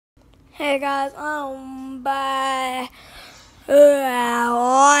Hey guys, back.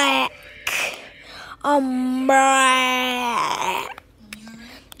 Back. Back.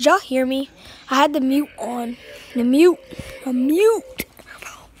 Did y'all hear me? I had the mute on. The mute.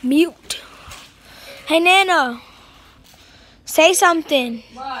 Mute. Hey Nana, say something.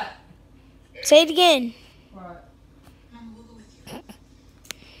 What? Say it again. What?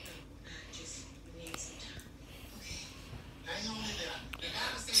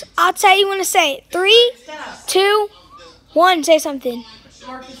 I'll tell you when to say it. 3, 2, 1. Say something.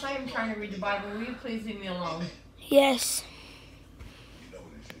 Marcus, I am trying to read the Bible. Will you please leave me alone? Yes.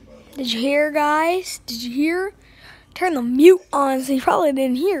 Did you hear, guys? Did you hear? Turn the mute on, so you probably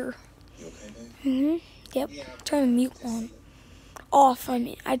didn't hear. Yep. Turn the mute on. Off.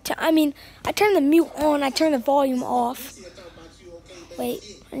 I turn the mute on. I turn the volume off.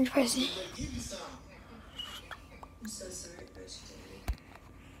 Wait. Let me press it. I'm so sorry about your daddy.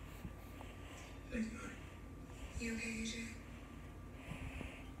 Thank you, honey. You okay, AJ?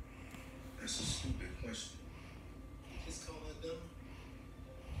 That's a stupid question. You just call that dumb?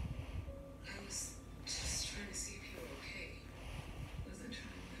 I was just trying to see if you were okay. Wasn't trying to.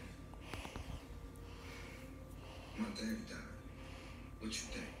 My daddy died. What you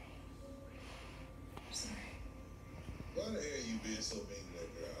think? I'm sorry. Why the hell you being so mean to that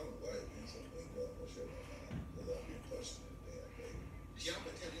girl? I don't like being so mean to her. I'm gonna shut my mouth because I've been questioning the damn baby. Y'all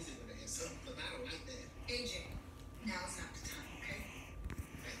better tell these niggas to answer something because I don't like that. AJ, now's not the time, okay?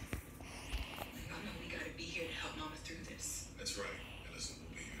 I know we gotta be here to help Mama through this. That's right. And listen,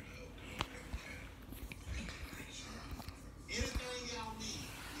 we'll be here to help do whatever we can. Anything y'all need,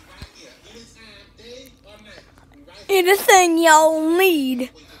 we right here. Anytime, day or night, we right here. Anything y'all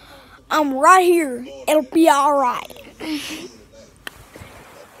need, I'm right here. It'll be alright. Thanks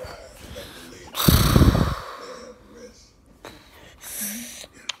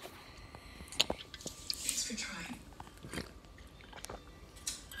for trying.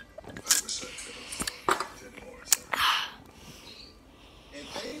 I wish I could have did more. And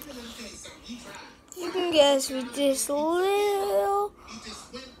baby, let me tell you something. He tried. You can guess with this little He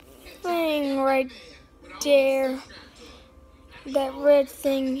just went and thing right with all there. strapped to him. That red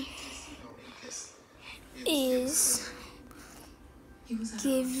thing is He was out.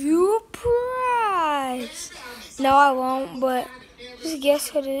 give you a prize. No, I won't, but just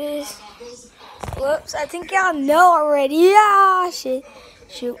guess what it is. Whoops, I think y'all know already. Yeah, shit.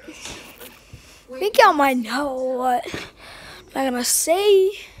 Shoot. I think y'all might know what I'm gonna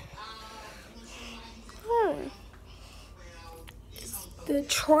say. The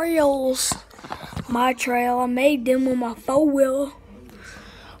trails. My trail. I made them with my four-wheeler.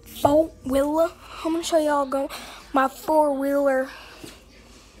 I'm gonna show y'all my four-wheeler.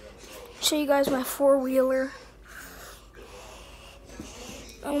 Show you guys my four-wheeler.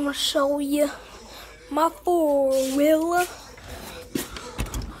 I'm gonna show you my four-wheeler.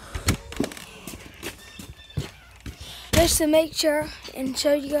 Just to make sure and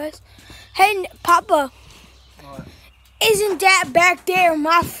show you guys. Hey, Papa. What? Isn't that back there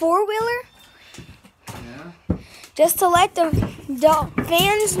my four-wheeler? Yeah? Just to let the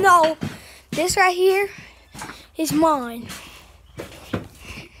fans know, this right here is mine.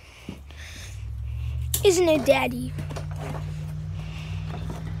 Isn't it, Daddy?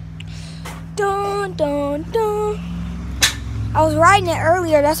 Dun, dun, dun. I was riding it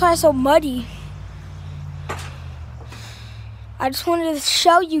earlier, that's why it's so muddy. I just wanted to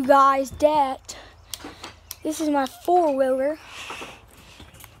show you guys that this is my four-wheeler.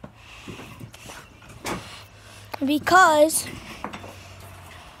 Because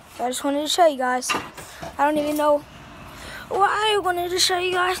I just wanted to show you guys. I don't even know why I wanted to show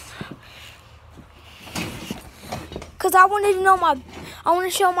you guys. Because I wanted to know I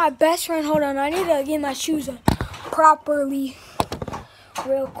want to show my best friend. Hold on, I need to get my shoes on properly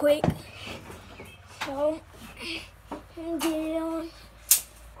real quick. So, let me get it on.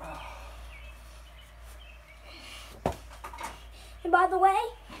 And by the way,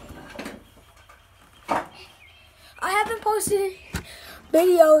 I haven't posted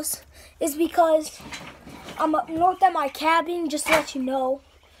videos is because I'm up north at my cabin, just to let you know.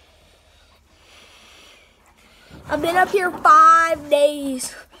 I've been up here 5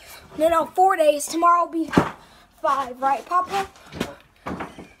 days. No, 4 days. Tomorrow will be 5, right, Papa?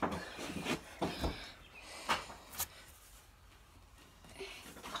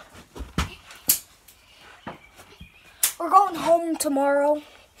 We're going home tomorrow.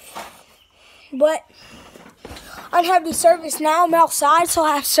 But I don't have any service now. I'm outside, so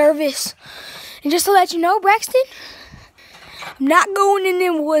I have service. And just to let you know, Braxton, I'm not going in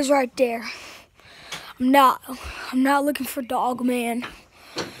them woods right there. I'm not looking for Dog Man.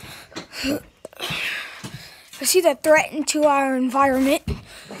 I see the threat into our environment.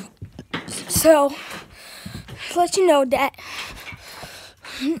 So, to let you know that,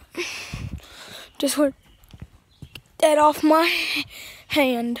 just want that off my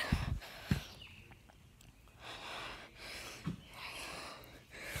hand.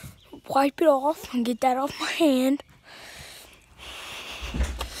 Wipe it off and get that off my hand.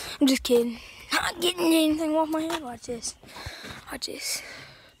 I'm just kidding. Not getting anything off my hand. Watch this. Watch this.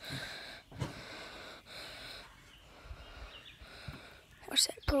 Watch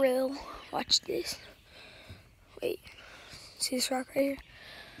that grill. Watch this. Wait. See this rock right here?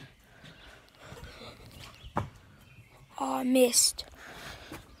 Oh, I missed.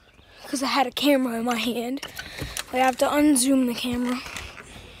 Because I had a camera in my hand. I have to unzoom the camera.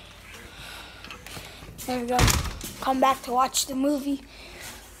 There we go. Come back to watch the movie.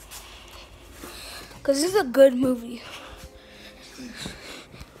 Because this is a good movie.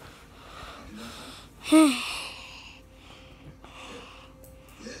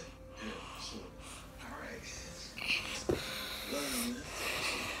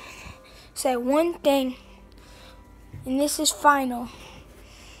 Say one thing, and this is final.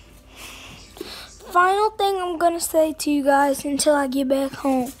 Final thing I'm gonna say to you guys until I get back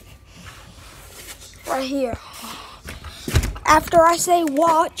home. Right here. After I say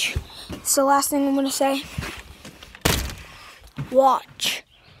watch, it's the last thing I'm gonna say. Watch.